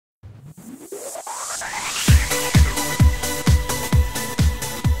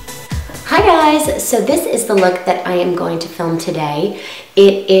guys, so this is the look that I am going to film today.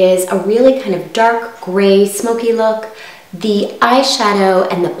 It is a really kind of dark gray smoky look. The eyeshadow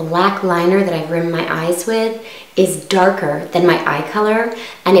and the black liner that I've rimmed my eyes with is darker than my eye color,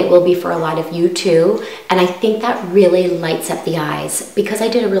 and it will be for a lot of you too. And I think that really lights up the eyes. Because I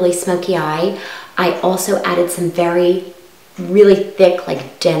did a really smoky eye, I also added some really thick,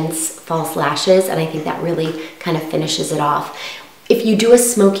 like dense false lashes, and I think that really kind of finishes it off. If you do a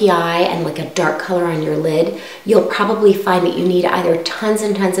smoky eye and like a dark color on your lid, you'll probably find that you need either tons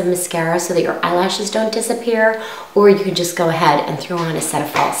and tons of mascara so that your eyelashes don't disappear, or you can just go ahead and throw on a set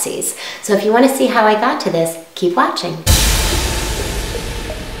of falsies. So if you want to see how I got to this, keep watching.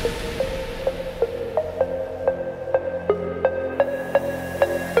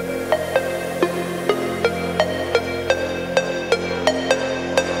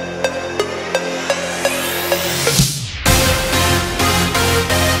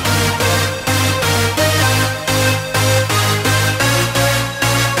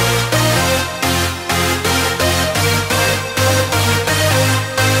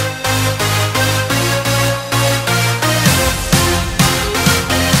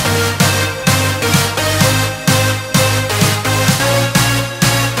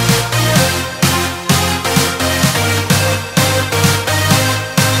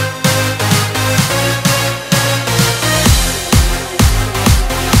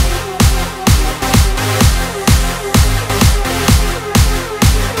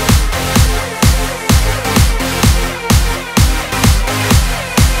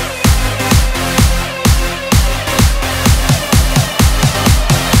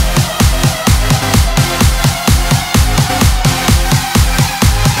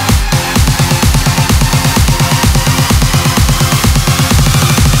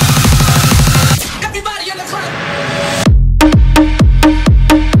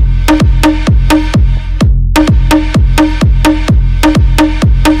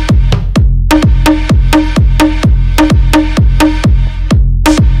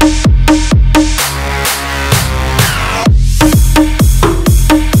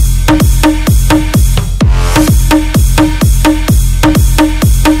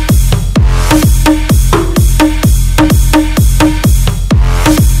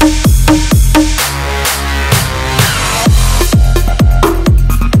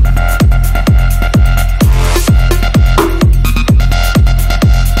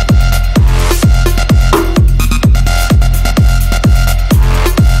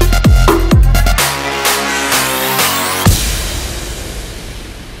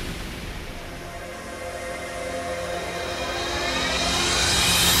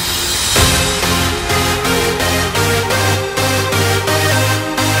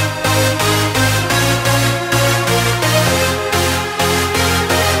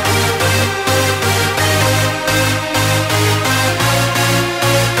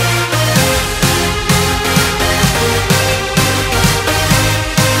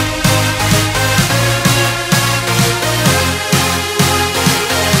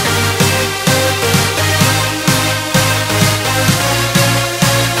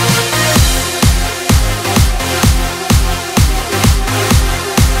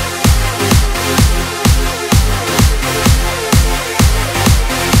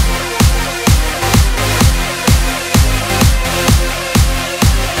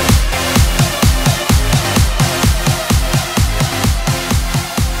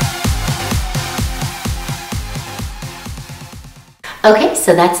 Okay,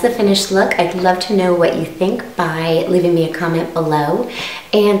 so that's the finished look. I'd love to know what you think by leaving me a comment below.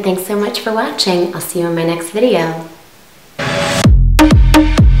 And thanks so much for watching. I'll see you in my next video.